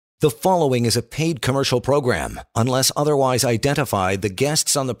The following is a paid commercial program. Unless otherwise identified, the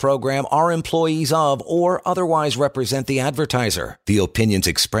guests on the program are employees of or otherwise represent the advertiser. The opinions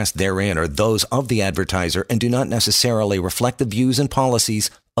expressed therein are those of the advertiser and do not necessarily reflect the views and policies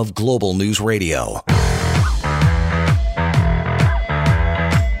of Global News Radio.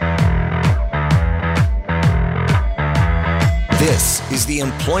 This is the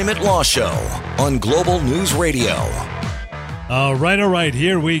Employment Law Show on Global News Radio. All right.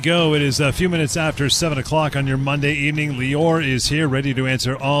 Here we go. It is a few minutes after 7 o'clock on your Monday evening. Lior is here, ready to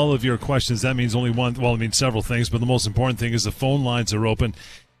answer all of your questions. That means only one. Well, it means several things, but the most important thing is the phone lines are open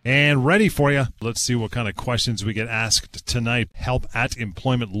and ready for you. Let's see what kind of questions we get asked tonight.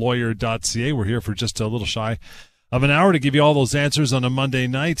 help@employmentlawyer.ca. We're here for just a little shy of an hour to give you all those answers on a Monday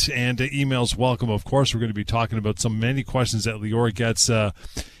night, and emails welcome, of course. We're going to be talking about many questions that Lior gets.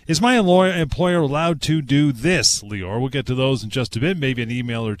 Is my employer allowed to do this, Lior? We'll get to those in just a bit, maybe an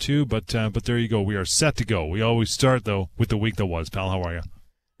email or two, but there you go. We are set to go. We always start, though, with the week that was. Pal, how are you?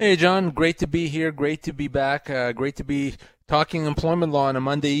 Hey, John. Great to be here. Great to be back. Great to be talking employment law on a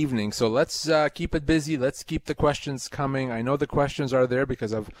Monday evening. So let's keep it busy. Let's keep the questions coming. I know the questions are there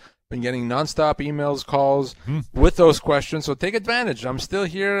because I've been getting nonstop emails, calls with those questions. So take advantage. I'm still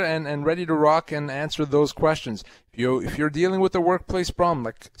here and ready to rock and answer those questions. If you're dealing with a workplace problem,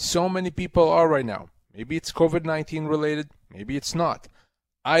 like so many people are right now, maybe it's COVID-19 related, maybe it's not.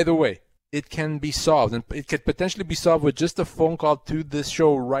 Either way, it can be solved, and it could potentially be solved with just a phone call to this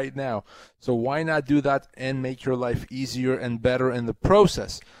show right now. So why not do that and make your life easier and better in the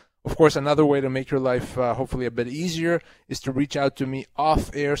process? Of course, another way to make your life hopefully a bit easier is to reach out to me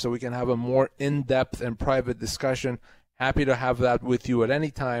off air so we can have a more in-depth and private discussion. Happy to have that with you at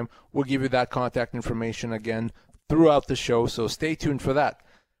any time. We'll give you that contact information again throughout the show, so stay tuned for that.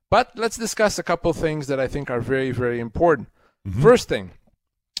 But let's discuss a couple things that I think are very, very important. First thing,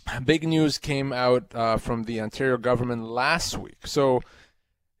 big news came out from the Ontario government last week. So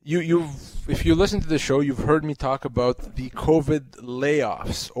if you listen to the show, you've heard me talk about the COVID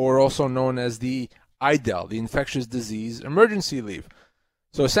layoffs, or also known as the IDEL, the Infectious Disease Emergency Leave.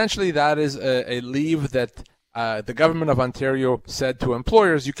 So essentially that is a leave that the government of Ontario said to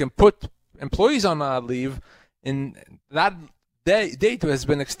employers, you can put employees on leave, and that date has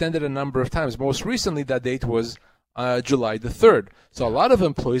been extended a number of times. Most recently, that date was July the 3rd. So a lot of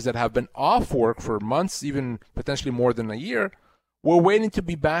employees that have been off work for months, even potentially more than a year, were waiting to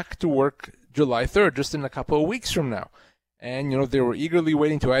be back to work July 3rd, just in a couple of weeks from now. And, they were eagerly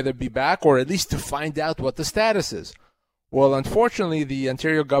waiting to either be back or at least to find out what the status is. Well, unfortunately, the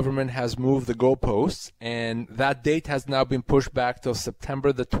Ontario government has moved the goalposts, and that date has now been pushed back till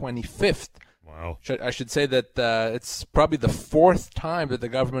September the 25th. Wow. I should say that it's probably the fourth time that the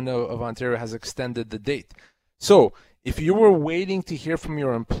government of Ontario has extended the date. So if you were waiting to hear from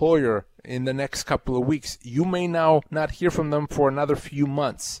your employer in the next couple of weeks, you may now not hear from them for another few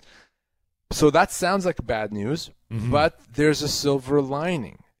months. So that sounds like bad news, but there's a silver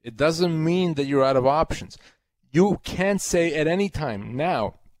lining. It doesn't mean that you're out of options. You can say at any time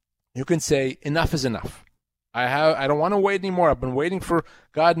now, you can say enough is enough. I don't want to wait anymore. I've been waiting for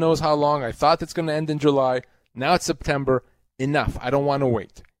God knows how long. I thought it's going to end in July. Now it's September. Enough. I don't want to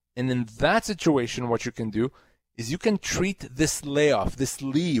wait. And in that situation, what you can do is you can treat this layoff, this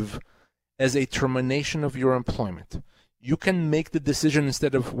leave, as a termination of your employment. You can make the decision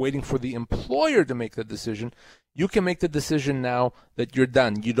instead of waiting for the employer to make the decision. You can make the decision now that you're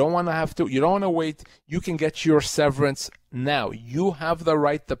done. You don't want to wait. You can get your severance now. You have the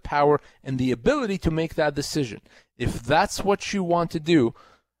right, the power, and the ability to make that decision. If that's what you want to do,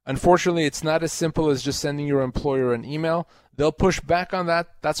 unfortunately, it's not as simple as just sending your employer an email. They'll push back on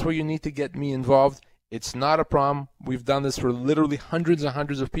that. That's where you need to get me involved. It's not a problem. We've done this for literally hundreds and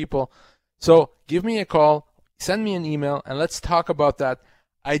hundreds of people. So give me a call, send me an email, and let's talk about that.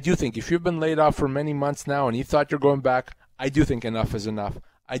 I do think if you've been laid off for many months now and you thought you're going back, I do think enough is enough.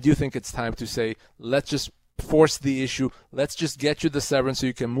 I do think it's time to say, let's just force the issue. Let's just get you the severance so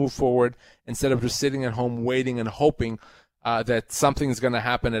you can move forward instead of just sitting at home waiting and hoping that something's going to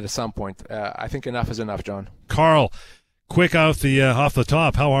happen at some point. I think enough is enough, John. Carl, quick off the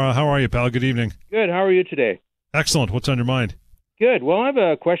top. How are you, pal? Good evening. Good. How are you today? Excellent. What's on your mind? Good. Well, I have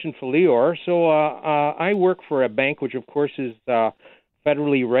a question for Lior. So I work for a bank, which of course is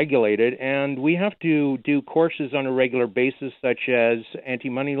federally regulated, and we have to do courses on a regular basis, such as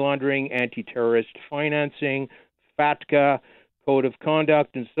anti-money laundering, anti-terrorist financing, FATCA, code of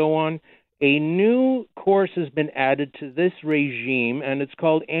conduct, and so on. A new course has been added to this regime, and it's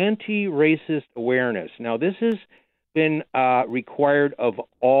called anti-racist awareness. Now, this has been required of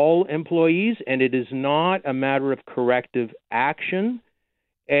all employees, and it is not a matter of corrective action.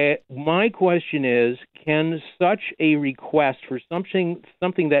 My question is, can such a request for something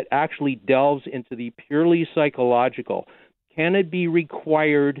that actually delves into the purely psychological, can it be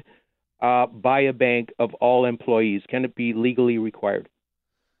required by a bank of all employees? Can it be legally required?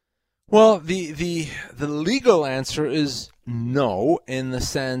 Well, the legal answer is no, in the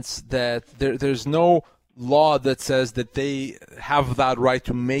sense that there's no law that says that they have that right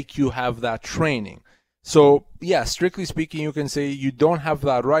to make you have that training. So, yeah, strictly speaking, you can say you don't have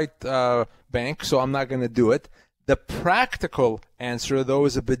that right, bank, so I'm not going to do it. The practical answer, though,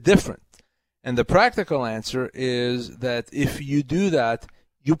 is a bit different. And the practical answer is that if you do that,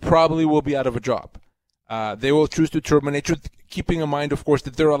 you probably will be out of a job. They will choose to terminate you, keeping in mind, of course,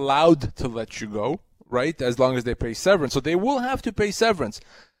 that they're allowed to let you go, right, as long as they pay severance. So they will have to pay severance.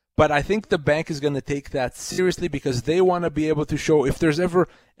 But I think the bank is going to take that seriously because they want to be able to show if there's ever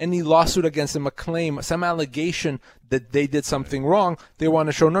any lawsuit against them, a claim, some allegation that they did something wrong, they want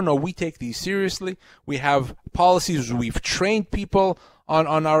to show, no, we take these seriously. We have policies. We've trained people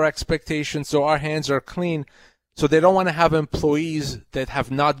on our expectations, so our hands are clean. So they don't want to have employees that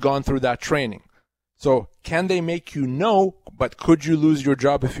have not gone through that training. So can they make you no, but could you lose your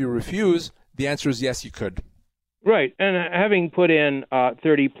job if you refuse? The answer is yes, you could. Right, and having put in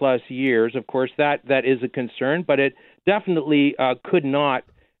 30-plus years, of course, that is a concern, but it definitely could not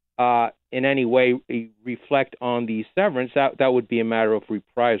in any way reflect on the severance. That would be a matter of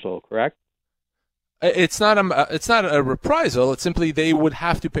reprisal, correct? It's not a reprisal. It's simply they would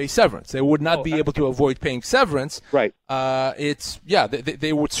have to pay severance. They would not be able to avoid paying severance. Right.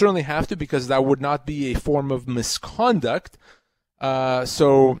 They would certainly have to because that would not be a form of misconduct.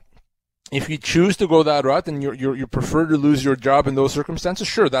 So if you choose to go that route and you prefer to lose your job in those circumstances,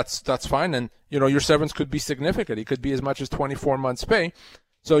 sure, that's fine. And your severance could be significant. It could be as much as 24 months' pay.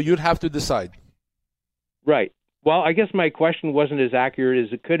 So you'd have to decide. Right. Well, I guess my question wasn't as accurate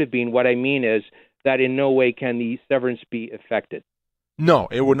as it could have been. What I mean is that in no way can the severance be affected. No,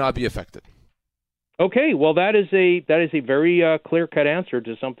 it would not be affected. Okay, well, that is a very clear-cut answer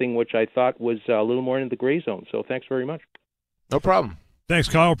to something which I thought was a little more in the gray zone. So thanks very much. No problem. Thanks,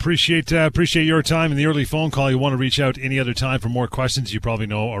 Kyle. Appreciate your time and the early phone call. You want to reach out any other time for more questions, you probably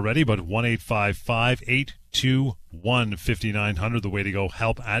know already, but 1-855-821-5900, the way to go,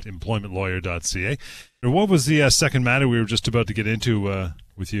 help@employmentlawyer.ca. What was the second matter we were just about to get into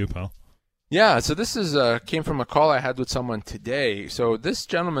with you, pal? Yeah, so this is came from a call I had with someone today. So this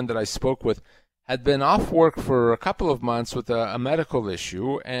gentleman that I spoke with had been off work for a couple of months with a medical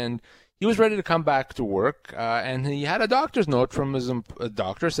issue, and he was ready to come back to work, and he had a doctor's note from his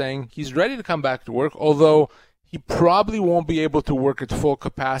doctor saying he's ready to come back to work, although he probably won't be able to work at full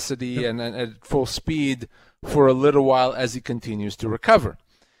capacity and at full speed for a little while as he continues to recover.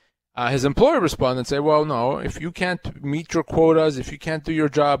 His employer responded and said, well, no, if you can't meet your quotas, if you can't do your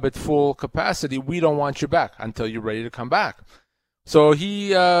job at full capacity, we don't want you back until you're ready to come back. So he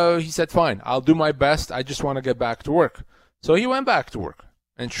said, fine, I'll do my best. I just want to get back to work. So he went back to work.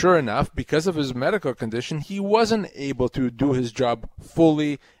 And sure enough, because of his medical condition, he wasn't able to do his job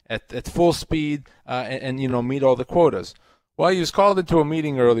fully at full speed and meet all the quotas. Well, he was called into a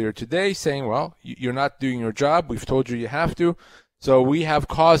meeting earlier today saying, well, you're not doing your job. We've told you have to. So we have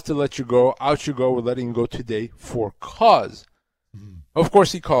cause to let you go. Out you go. We're letting you go today for cause. Mm-hmm. Of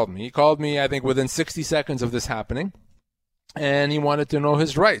course, he called me. He called me, I think, within 60 seconds of this happening. And he wanted to know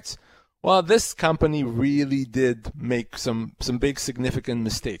his rights. Well, this company really did make some big significant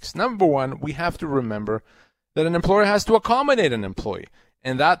mistakes. Number one, we have to remember that an employer has to accommodate an employee.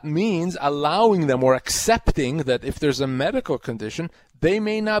 And that means allowing them or accepting that if there's a medical condition, they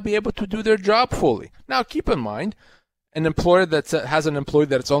may not be able to do their job fully. Now, keep in mind, an employer that has an employee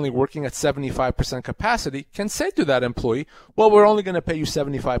that's only working at 75% capacity can say to that employee, well, we're only going to pay you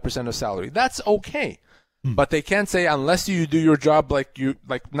 75% of salary. That's okay. But they can't say, unless you do your job like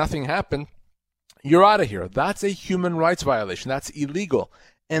nothing happened, you're out of here. That's a human rights violation. That's illegal.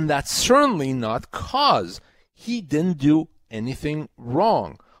 And that's certainly not cause. He didn't do anything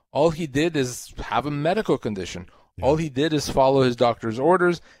wrong. All he did is have a medical condition. Yeah. All he did is follow his doctor's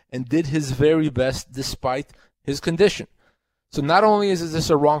orders and did his very best despite his condition. So not only is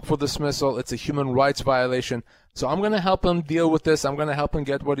this a wrongful dismissal, it's a human rights violation. So I'm going to help him deal with this. I'm going to help him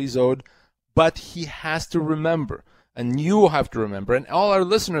get what he's owed. But he has to remember, and you have to remember, and all our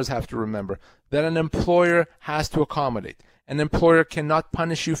listeners have to remember, that an employer has to accommodate. An employer cannot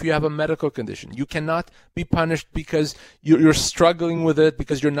punish you if you have a medical condition. You cannot be punished because you're struggling with it,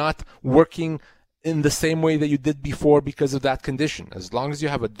 because you're not working in the same way that you did before because of that condition. As long as you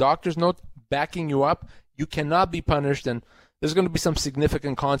have a doctor's note backing you up, you cannot be punished, and there's going to be some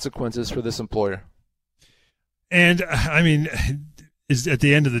significant consequences for this employer. And, I mean, is at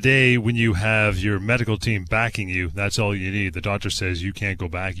the end of the day, when you have your medical team backing you, that's all you need. The doctor says you can't go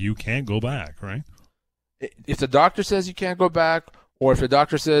back, you can't go back, right? If the doctor says you can't go back, or if the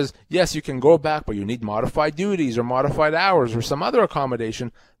doctor says, yes, you can go back, but you need modified duties or modified hours or some other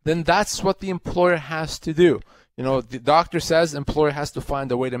accommodation, then that's what the employer has to do. You know, the doctor says, employer has to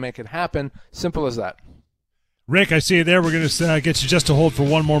find a way to make it happen. Simple as that. Rick, I see you there. We're going to get you just to hold for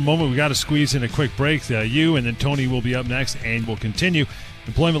one more moment. We got to squeeze in a quick break. You and then Tony will be up next, and we'll continue.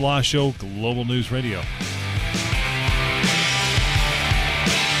 Employment Law Show, Global News Radio.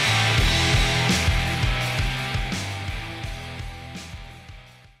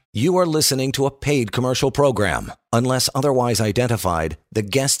 You are listening to a paid commercial program. Unless otherwise identified, the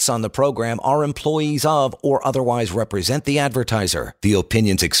guests on the program are employees of or otherwise represent the advertiser. The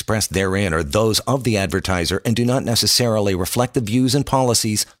opinions expressed therein are those of the advertiser and do not necessarily reflect the views and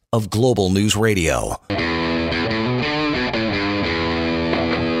policies of Global News Radio.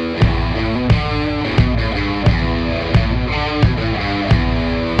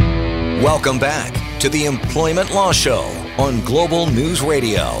 Welcome back to the Employment Law Show on Global News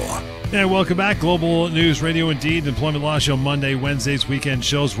Radio. And welcome back. Global News Radio, indeed. Employment Law Show, Monday, Wednesdays, weekend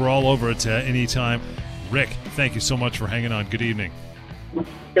shows. We're all over it any time. Rick, thank you so much for hanging on. Good evening.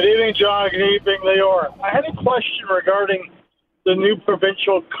 Good evening, John. Good evening, Lior. I had a question regarding the new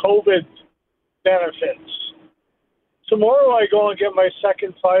provincial COVID benefits. Tomorrow I go and get my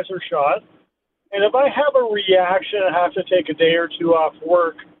second Pfizer shot, and if I have a reaction and have to take a day or two off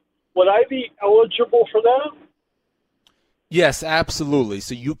work, would I be eligible for that? Yes, absolutely.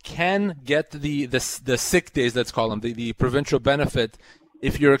 So you can get the sick days, let's call them, the provincial benefit,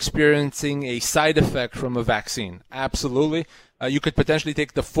 if you're experiencing a side effect from a vaccine. Absolutely. You could potentially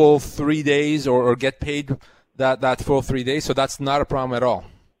take the full 3 days or get paid that full 3 days, so that's not a problem at all.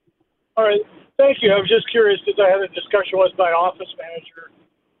 All right. Thank you. I was just curious because I had a discussion with my office manager,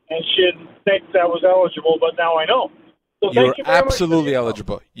 and she didn't think that was eligible, but now I know. So You're you very absolutely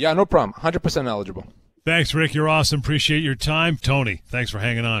eligible. Yeah, no problem. 100% eligible. Thanks, Rick. You're awesome. Appreciate your time. Tony, thanks for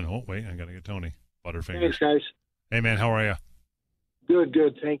hanging on. Oh, wait, I got to get Tony. Butterfingers. Thanks, guys. Hey, man, how are you?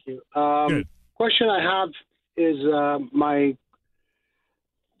 Good. Thank you. Good. Question I have is my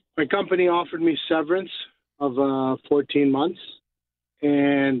company offered me severance of 14 months,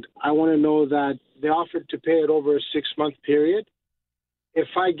 and I want to know that they offered to pay it over a 6-month period. If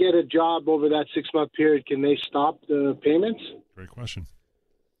I get a job over that 6-month period, can they stop the payments? Great question.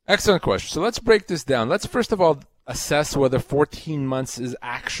 Excellent question. So let's break this down. Let's first of all assess whether 14 months is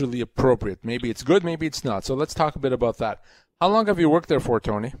actually appropriate. Maybe it's good, maybe it's not. So let's talk a bit about that. How long have you worked there for,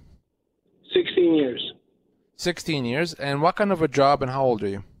 Tony? 16 years. 16 years. And what kind of a job and how old are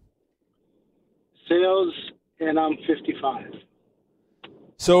you? Sales, and I'm 55.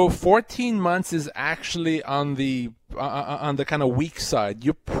 So 14 months is actually on the kind of weak side.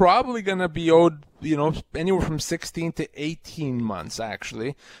 You're probably going to be owed, anywhere from 16 to 18 months,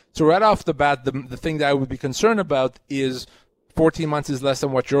 actually. So right off the bat, the thing that I would be concerned about is 14 months is less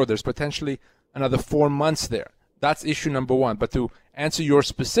than what you're owed. There's potentially another 4 months there. That's issue number one. But to answer your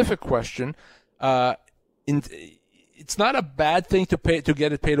specific question, it's not a bad thing to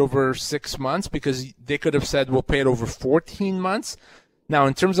get it paid over 6 months because they could have said we'll pay it over 14 months. Now,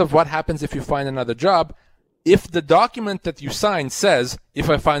 in terms of what happens if you find another job, if the document that you sign says, if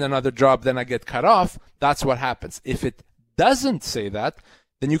I find another job, then I get cut off, that's what happens. If it doesn't say that,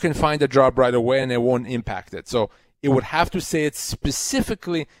 then you can find a job right away and it won't impact it. So it would have to say it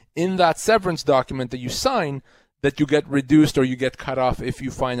specifically in that severance document that you sign that you get reduced or you get cut off if you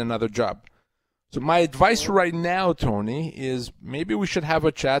find another job. So my advice right now, Tony, is maybe we should have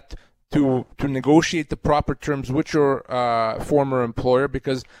a chat to negotiate the proper terms with your former employer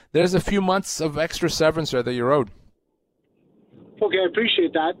because there's a few months of extra severance there that you're owed. Okay, I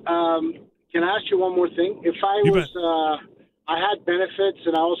appreciate that. Can I ask you one more thing? If I had benefits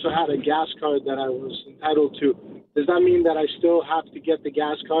and I also had a gas card that I was entitled to, does that mean that I still have to get the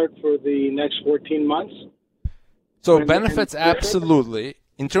gas card for the next 14 months? So benefits, absolutely.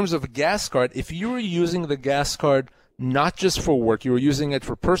 In terms of a gas card, if you were using the gas card not just for work, you were using it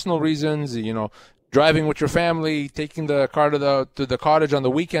for personal reasons, driving with your family, taking the car to the cottage on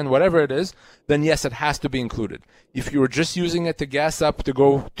the weekend, whatever it is, then yes, it has to be included. If you were just using it to gas up to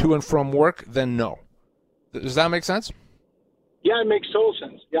go to and from work, then no. Does that make sense? Yeah, it makes total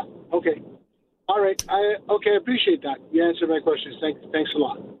sense. Yeah. Okay. All right. I appreciate that. You answered my questions. Thanks a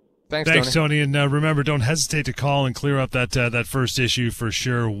lot. Thanks, Tony. And remember, don't hesitate to call and clear up that first issue for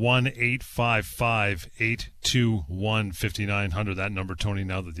sure. 1-855-821-5900. That number, Tony,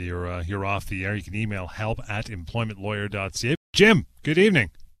 now that you're off the air, you can email help@employmentlawyer.ca. Jim, good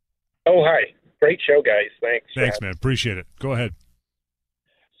evening. Oh, hi. Great show, guys. Thanks. Thanks, man. Appreciate it. Go ahead.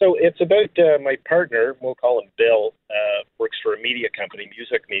 So it's about my partner, we'll call him Bill, works for a media company,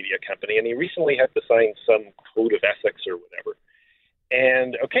 music media company, and he recently had to sign some code of ethics or whatever.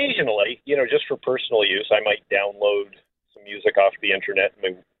 And occasionally, just for personal use, I might download some music off the internet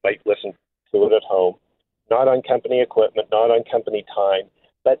and I might listen to it at home, not on company equipment, not on company time.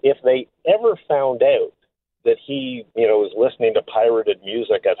 But if they ever found out that he, was listening to pirated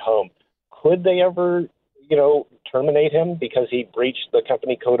music at home, could they ever, terminate him because he breached the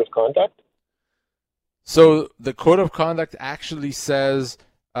company code of conduct? So the code of conduct actually says,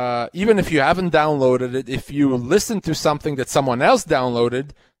 even if you haven't downloaded it, if you listen to something that someone else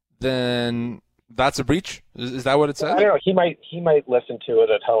downloaded, then that's a breach? Is that what it says? I don't know. He might listen to it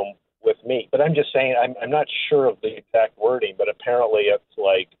at home with me, but I'm just saying I'm not sure of the exact wording, but apparently it's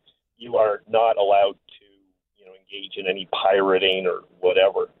like you are not allowed to, engage in any pirating or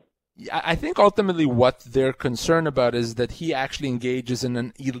whatever. I think ultimately what they're concerned about is that he actually engages in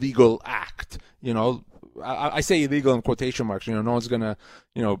an illegal act. I say illegal in quotation marks. No one's going to,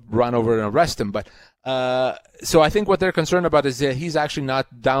 run over and arrest him. But so I think what they're concerned about is that he's actually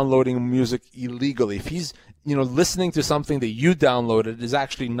not downloading music illegally. If he's, listening to something that you downloaded is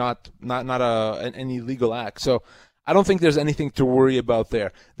actually not an illegal act. So I don't think there's anything to worry about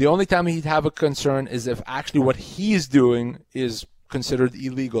there. The only time he'd have a concern is if actually what he's doing is considered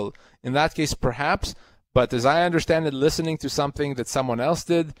illegal. In that case, perhaps. But as I understand it, listening to something that someone else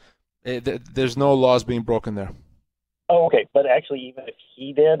did, there's no laws being broken there. Oh, okay. But actually, even if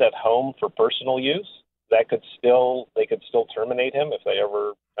he did at home for personal use, they could still terminate him if they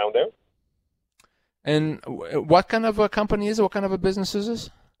ever found out. And what kind of a company is it? What kind of a business is this?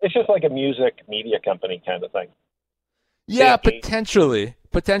 It's just like a music media company kind of thing. Yeah, potentially,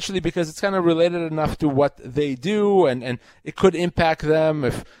 because it's kind of related enough to what they do, and it could impact them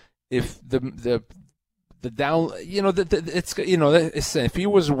if the down, if he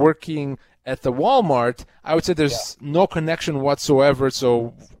was working at the Walmart, I would say there's no connection whatsoever,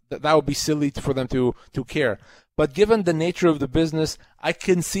 so that would be silly for them to care. But given the nature of the business, I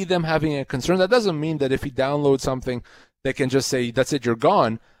can see them having a concern. That doesn't mean that if he downloads something, they can just say, that's it, you're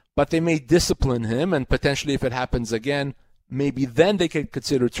gone. But they may discipline him, and potentially if it happens again, maybe then they can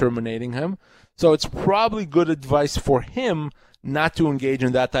consider terminating him. So it's probably good advice for him not to engage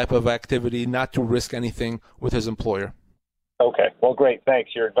in that type of activity, not to risk anything with his employer. Okay. Well, great.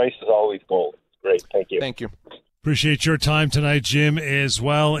 Thanks. Your advice is always gold. Great. Thank you. Thank you. Appreciate your time tonight, Jim, as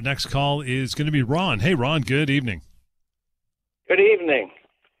well. Next call is going to be Ron. Hey, Ron, good evening. Good evening.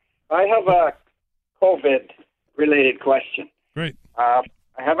 I have a COVID-related question. Great. I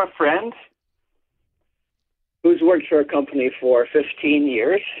have a friend who's worked for a company for 15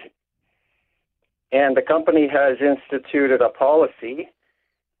 years, and the company has instituted a policy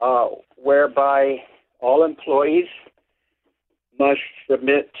whereby all employees must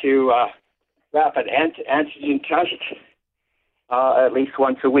submit to a rapid antigen test at least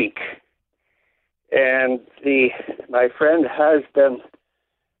once a week. And my friend has been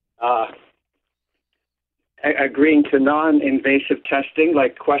agreeing to non-invasive testing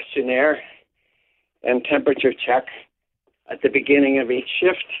like questionnaire and temperature check at the beginning of each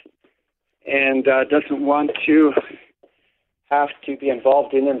shift, and doesn't want to have to be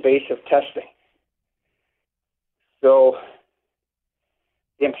involved in invasive testing. So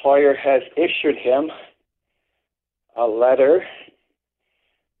the employer has issued him a letter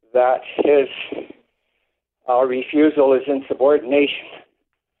that his refusal is insubordination.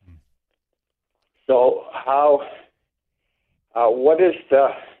 So what is the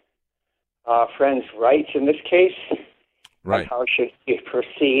friend's rights in this case? Right. And how should he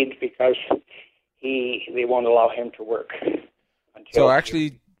proceed, because they won't allow him to work until... So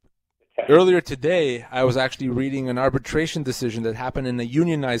actually, earlier today, I was actually reading an arbitration decision that happened in a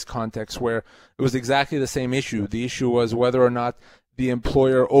unionized context where it was exactly the same issue. The issue was whether or not the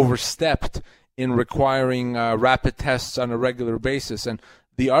employer overstepped in requiring rapid tests on a regular basis. And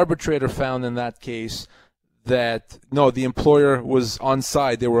the arbitrator found in that case that, no, the employer was on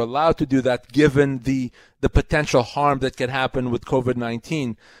side. They were allowed to do that given the potential harm that can happen with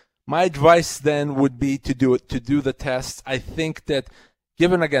COVID-19. My advice then would be to do the tests. I think that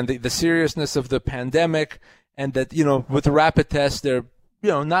given, again, the seriousness of the pandemic, and that, with the rapid tests, they're,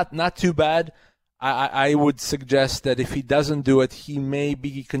 not too bad. I would suggest that if he doesn't do it, he may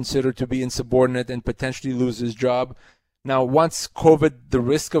be considered to be insubordinate and potentially lose his job. Now, once the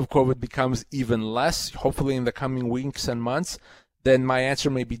risk of COVID becomes even less, hopefully in the coming weeks and months, then my answer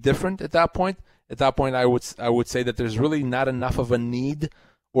may be different at that point. At that point, I would say that there's really not enough of a need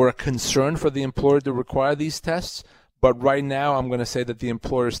or a concern for the employer to require these tests. But right now, I'm going to say that the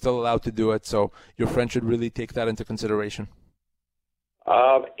employer is still allowed to do it. So your friend should really take that into consideration.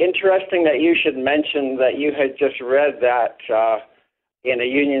 Interesting that you should mention that you had just read that in a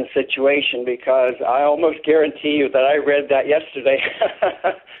union situation, because I almost guarantee you that I read that yesterday.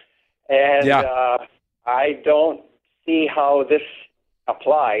 And I don't see how this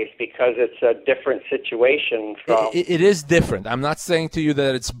applies, because it's a different situation from... It is different. I'm not saying to you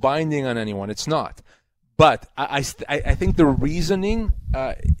that it's binding on anyone. It's not. But I think the reasoning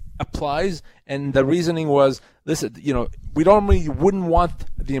applies, and the reasoning was, listen, we normally wouldn't want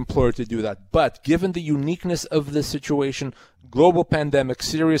the employer to do that, but given the uniqueness of the situation, global pandemic,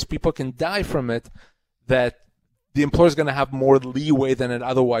 serious, people can die from it, that the employer is going to have more leeway than it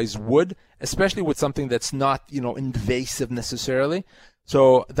otherwise would, especially with something that's not, invasive necessarily.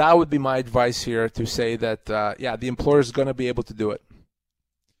 So that would be my advice here, to say that, the employer is going to be able to do it.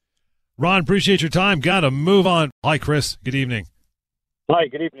 Ron, appreciate your time. Got to move on. Hi, Chris. Good evening. Hi,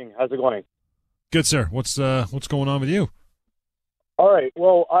 good evening. How's it going? Good, sir. What's going on with you? All right.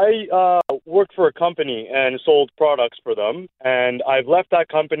 Well, I worked for a company and sold products for them, and I've left that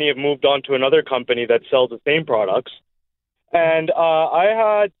company and moved on to another company that sells the same products. And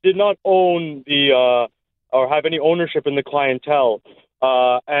I did not own or have any ownership in the clientele.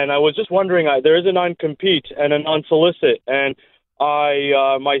 And I was just wondering, there is a non-compete and a non-solicit, and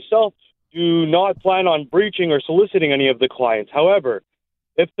I myself do not plan on breaching or soliciting any of the clients. However,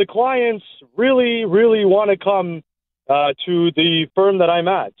 if the clients really, really want to come to the firm that I'm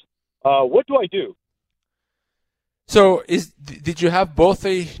at, what do I do? So did you have both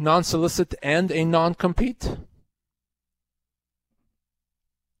a non-solicit and a non-compete?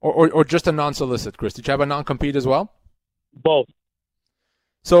 Or just a non-solicit, Chris? Did you have a non-compete as well? Both.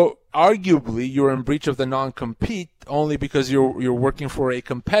 So arguably you're in breach of the non-compete only because you're working for a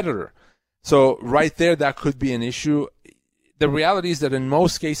competitor. So right there, that could be an issue. The reality is that in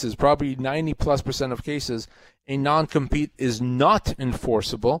most cases, probably 90+% of cases, a non-compete is not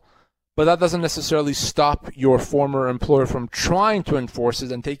enforceable, but that doesn't necessarily stop your former employer from trying to enforce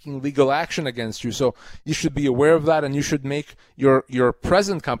it and taking legal action against you. So you should be aware of that, and you should make your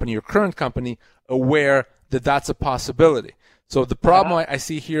present company, your current company, aware that that's a possibility. So the problem I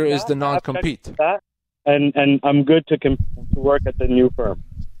see here is the non-compete. And I'm good to work at the new firm.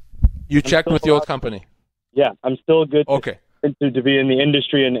 You checked with the old company? Yeah, I'm still good to be in the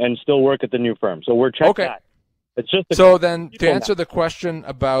industry and still work at the new firm. So we're checked that. It's just so then, to answer the question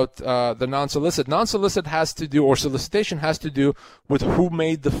about the non-solicit has to do, or solicitation has to do with who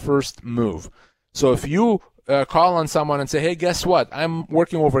made the first move. So if you call on someone and say, hey, guess what? I'm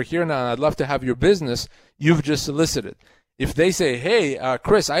working over here now and I'd love to have your business, you've just solicited. If they say, hey,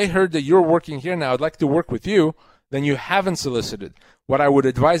 Chris, I heard that you're working here now, I'd like to work with you, then you haven't solicited. What I would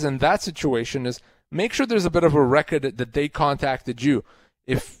advise in that situation is make sure there's a bit of a record that they contacted you.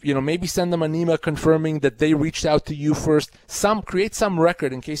 If, maybe send them an email confirming that they reached out to you first. Create some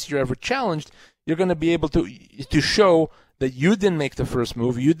record in case you're ever challenged. You're going to be able to show that you didn't make the first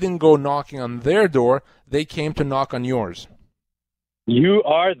move. You didn't go knocking on their door. They came to knock on yours. You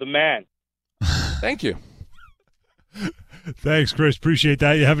are the man. Thank you. Thanks, Chris. Appreciate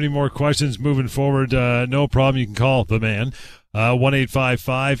that. You have any more questions moving forward? No problem. You can call the man.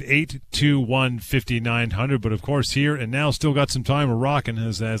 1-855-821-5900. But, of course, here and now, still got some time. We're rocking,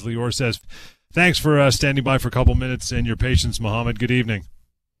 as Lior says. Thanks for standing by for a couple minutes and your patience, Mohammed. Good evening.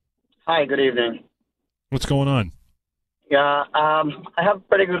 Hi, good evening. What's going on? Yeah, I have a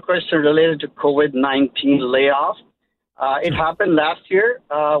pretty good question related to COVID-19 layoff. It happened last year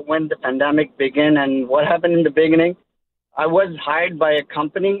when the pandemic began, and what happened in the beginning, I was hired by a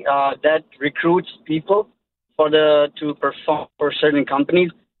company that recruits people to perform for certain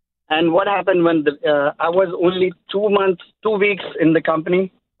companies. And what happened when I was only 2 weeks in the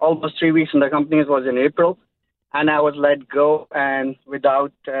company, almost 3 weeks in the company, it was in April, and I was let go and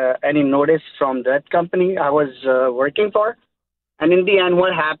without any notice from that company I was working for. And in the end,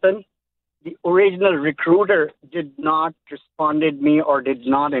 what happened? The original recruiter did not respond to me or did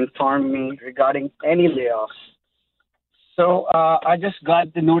not inform me regarding any layoffs. So I just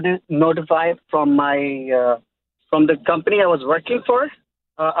got the notified from from the company I was working for,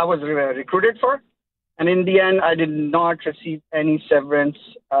 I was recruited for, and in the end, I did not receive any severance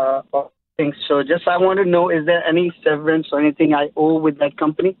or things. So just I want to know, is there any severance or anything I owe with that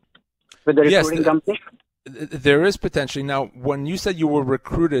company, with the recruiting company? There is potentially. Now, when you said you were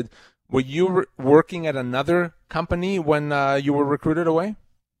recruited, were you working at another company when you were recruited away?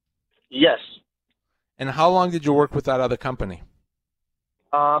 Yes. And how long did you work with that other company?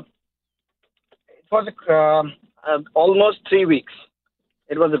 It was almost 3 weeks.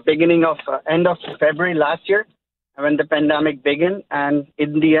 It was the beginning of end of February last year when the pandemic began, and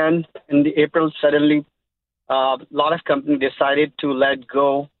in the end, in the April, suddenly a lot of companies decided to let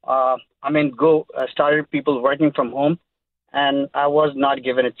go. Started people working from home, and I was not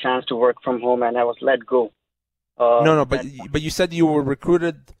given a chance to work from home, and I was let go. But you said you were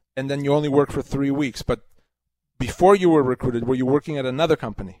recruited, and then you only worked for 3 weeks. But before you were recruited, were you working at another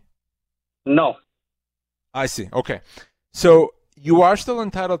company? No. I see. Okay. So you are still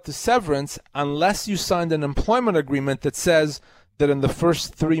entitled to severance unless you signed an employment agreement that says that in the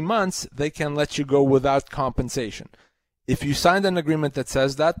first 3 months, they can let you go without compensation. If you signed an agreement that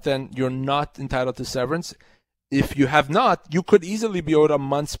says that, then you're not entitled to severance. If you have not, you could easily be owed a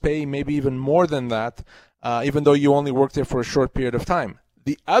month's pay, maybe even more than that, even though you only worked there for a short period of time.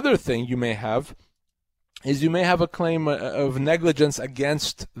 The other thing you may have is you may have a claim of negligence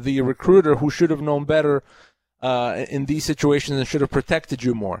against the recruiter who should have known better in these situations and should have protected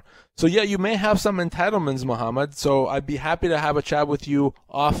you more. So yeah, you may have some entitlements, Mohammed. So I'd be happy to have a chat with you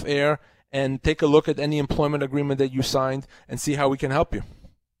off air and take a look at any employment agreement that you signed and see how we can help you.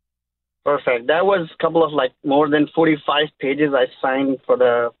 Perfect. That was a couple of more than 45 pages I signed for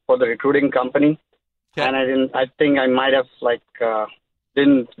the recruiting company, and I think I might have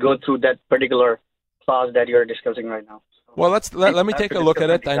didn't go through that particular clause that you're discussing right now. Well, let me take a look at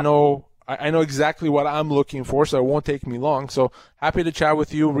it. I know exactly what I'm looking for, so it won't take me long. So happy to chat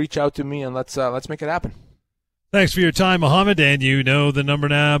with you. Reach out to me and let's make it happen. Thanks for your time, Mohammed. And you know the number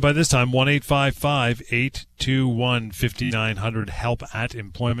now by this time, 1-855-821-5900,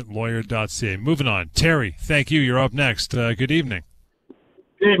 help@employmentlawyer.ca. Moving on. Terry, thank you. You're up next. Good evening.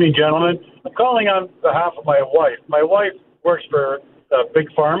 Good evening, gentlemen. I'm calling on behalf of my wife. My wife works for Big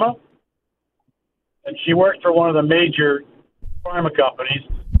Pharma, and she works for one of the major pharma companies,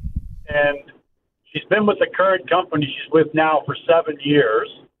 and she's been with the current company she's with now for 7 years.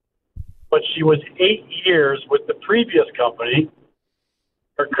 But she was 8 years with the previous company.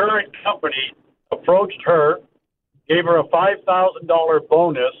 Her current company approached her, gave her a $5,000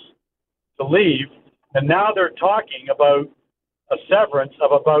 bonus to leave, and now they're talking about a severance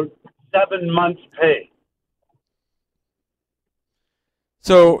of about 7 months' pay.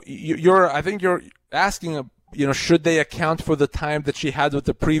 So I think you're asking, should they account for the time that she had with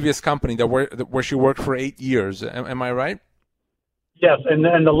the previous company where she worked for 8 years? Am I right? Yes,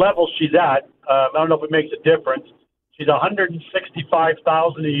 and the level she's at, I don't know if it makes a difference. She's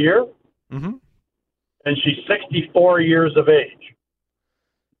 $165,000 a year, and she's 64 years of age.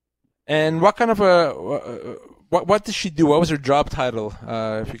 And what kind of what does she do? What was her job title,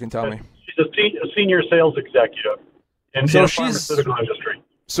 if you can tell me? She's a senior sales executive in the pharmaceutical industry.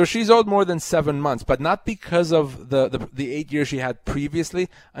 So she's owed more than 7 months, but not because of the 8 years she had previously.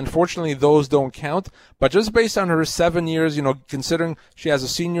 Unfortunately, those don't count. But just based on her 7 years, considering she has a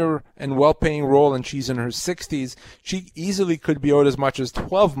senior and well-paying role and she's in her 60s, she easily could be owed as much as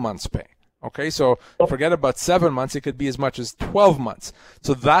 12 months' pay. Okay, so forget about 7 months. It could be as much as 12 months.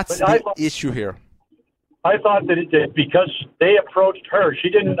 So that's the issue here. I thought that because they approached her, she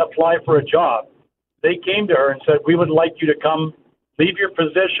didn't apply for a job. They came to her and said, we would like you to come leave your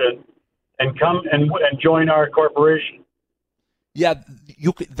position and come and join our corporation. Yeah,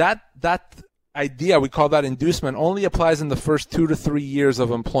 that idea, we call that inducement, only applies in the first 2 to 3 years of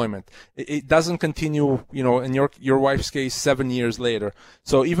employment. It doesn't continue, in your wife's case, 7 years later.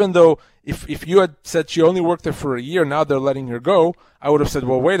 So even though if you had said she only worked there for a year, now they're letting her go, I would have said,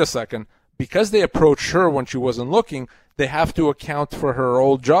 well, wait a second. Because they approached her when she wasn't looking, they have to account for her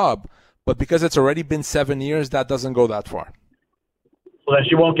old job. But because it's already been 7 years, that doesn't go that far. So then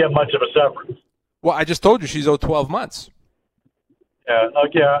she won't get much of a severance. Well, I just told you she's owed 12 months. Yeah,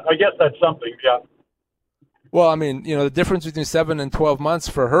 okay, I guess that's something, yeah. Well, I mean, the difference between 7 and 12 months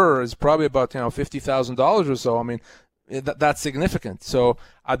for her is probably about, $50,000 or so. I mean, that's significant. So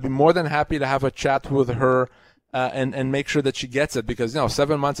I'd be more than happy to have a chat with her and make sure that she gets it because,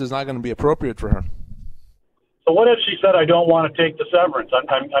 7 months is not going to be appropriate for her. So what if she said, I don't want to take the severance? I'm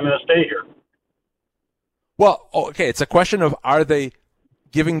going to stay here. Well, okay, it's a question of are they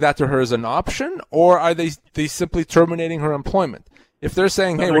giving that to her as an option or are they simply terminating her employment? If they're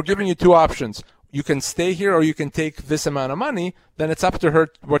saying, hey, we're giving you two options, you can stay here or you can take this amount of money, then it's up to her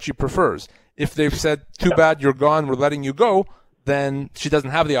what she prefers. If they've said, too bad, you're gone, we're letting you go, then she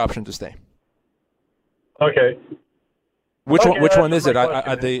doesn't have the option to stay. Okay. Which one is it?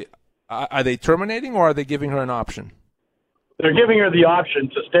 Are they terminating or are they giving her an option? They're giving her the option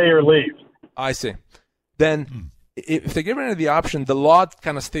to stay or leave. I see. Then if they're giving her the option, the law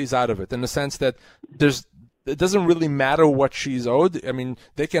kind of stays out of it in the sense that it doesn't really matter what she's owed. I mean,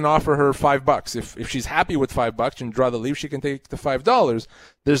 they can offer her $5. If she's happy with $5 and draw the leave, she can take the $5.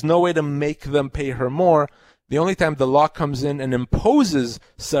 There's no way to make them pay her more The only time the law comes in and imposes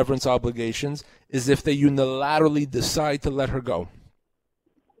severance obligations is if they unilaterally decide to let her go.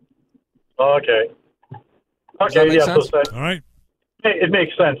 Okay. Does that make sense? All right. It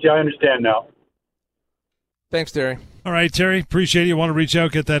makes sense. Yeah, I understand now. Thanks, Terry. All right, Terry, appreciate it. You want to reach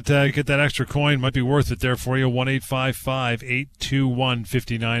out, get that extra coin. Might be worth it there for you.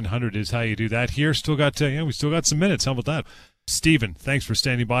 1-855-821-5900 is how you do that. Here, still got we still got some minutes. How about that? Stephen, thanks for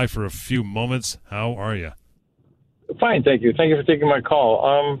standing by for a few moments. How are you? Fine, thank you. Thank you for taking my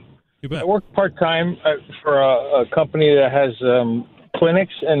call. You bet. I work part-time for a company that has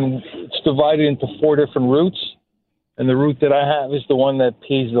clinics, and it's divided into 4 different routes. And the route that I have is the one that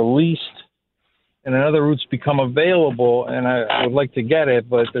pays the least. And another route's become available, and I would like to get it,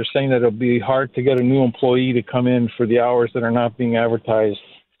 but they're saying that it'll be hard to get a new employee to come in for the hours that are not being advertised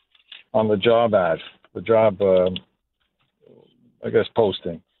on the job ad,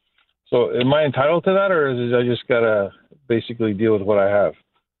 posting. So am I entitled to that, or is I just got to basically deal with what I have?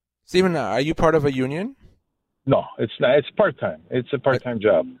 Stephen, are you part of a union? No, it's not. It's part-time. It's a part-time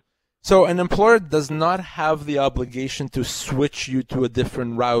job. So an employer does not have the obligation to switch you to a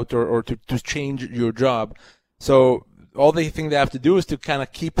different route or to change your job. So all the thing they have to do is to kind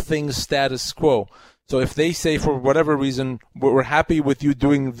of keep things status quo. So if they say for whatever reason, we're happy with you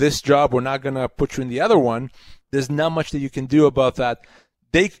doing this job, we're not going to put you in the other one, there's not much that you can do about that.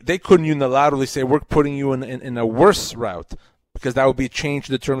 They couldn't unilaterally say we're putting you in a worse route, because that would be a change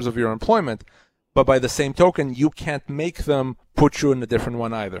to the terms of your employment. But by the same token, you can't make them put you in a different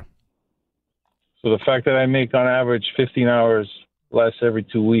one either. So the fact that I make on average 15 hours less every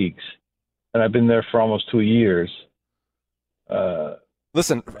 2 weeks, and I've been there for almost 2 years.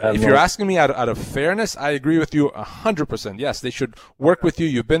 Listen, if you're asking me out of fairness, I agree with you 100%. Yes, they should work with you.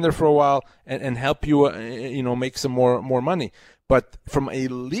 You've been there for a while and help you, make some more money. But from a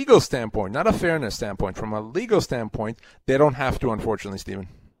legal standpoint, not a fairness standpoint, from a legal standpoint, they don't have to, unfortunately, Stephen.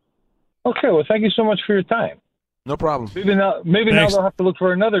 Okay, well, thank you so much for your time. No problem. Maybe now they'll have to look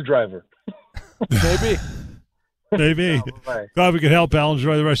for another driver. Maybe. Glad we could help, Al.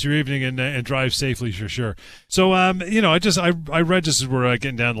 Enjoy the rest of your evening and drive safely for sure. So, I read just as we're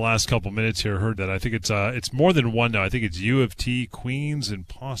getting down the last couple minutes here, heard that I think it's more than one now. I think it's U of T, Queens, and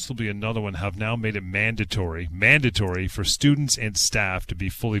possibly another one have now made it mandatory for students and staff to be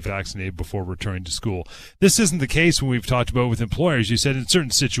fully vaccinated before returning to school. This isn't the case when we've talked about with employers. You said in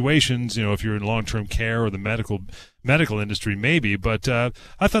certain situations, if you're in long-term care or the medical industry, maybe, but I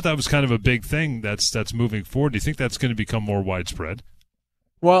thought that was kind of a big thing that's moving forward. Do you think that's going to become more widespread?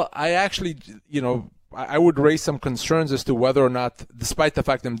 Well, I actually, I would raise some concerns as to whether or not, despite the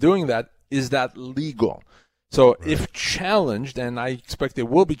fact I'm doing that, is that legal? So if challenged, and I expect they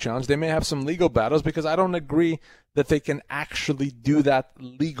will be challenged, they may have some legal battles, because I don't agree that they can actually do that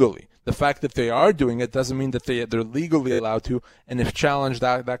legally. The fact that they are doing it doesn't mean that they're legally allowed to, and if challenged,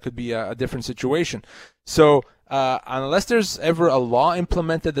 that could be a different situation. So unless there's ever a law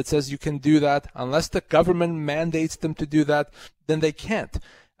implemented that says you can do that, unless the government mandates them to do that, then they can't.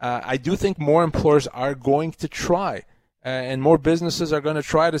 I do think more employers are going to try, and more businesses are going to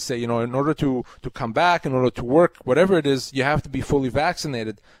try to say, in order to come back, in order to work, whatever it is, you have to be fully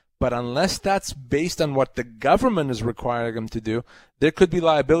vaccinated. But unless that's based on what the government is requiring them to do, there could be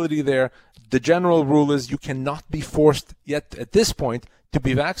liability there. The general rule is you cannot be forced yet at this point to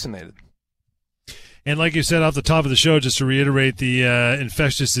be vaccinated. And like you said off the top of the show, just to reiterate, the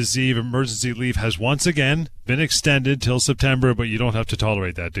infectious disease emergency leave has once again been extended till September, but you don't have to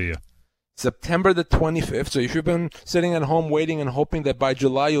tolerate that, do you? September the 25th. So if you've been sitting at home waiting and hoping that by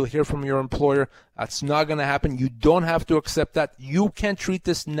July you'll hear from your employer, that's not going to happen. You don't have to accept that. You can treat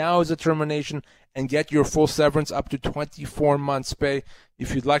this now as a termination and get your full severance up to 24 months pay.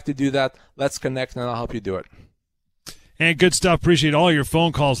 If you'd like to do that, let's connect and I'll help you do it. And good stuff. Appreciate all your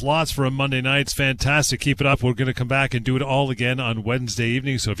phone calls. Lots for a Monday night. It's fantastic. Keep it up. We're going to come back and do it all again on Wednesday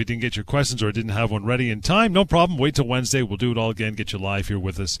evening. So if you didn't get your questions or didn't have one ready in time, no problem. Wait till Wednesday. We'll do it all again. Get you live here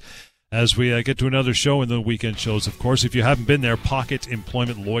with us as we get to another show in the weekend shows. Of course, if you haven't been there,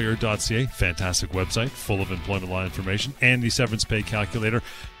 pocketemploymentlawyer.ca. Fantastic website full of employment law information and the severance pay calculator.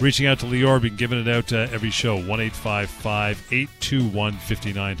 Reaching out to Lior. We've been giving it out every show.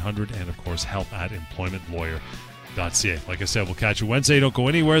 1-855-821-5900. And, of course, help@employmentlawyer.ca. Like I said, we'll catch you Wednesday. Don't go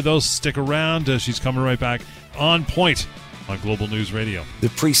anywhere, though. Stick around. She's coming right back on point on Global News Radio. The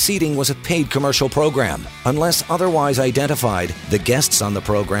preceding was a paid commercial program. Unless otherwise identified, the guests on the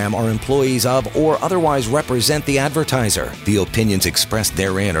program are employees of or otherwise represent the advertiser. The opinions expressed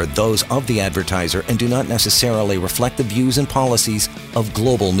therein are those of the advertiser and do not necessarily reflect the views and policies of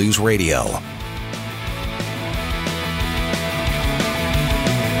Global News Radio.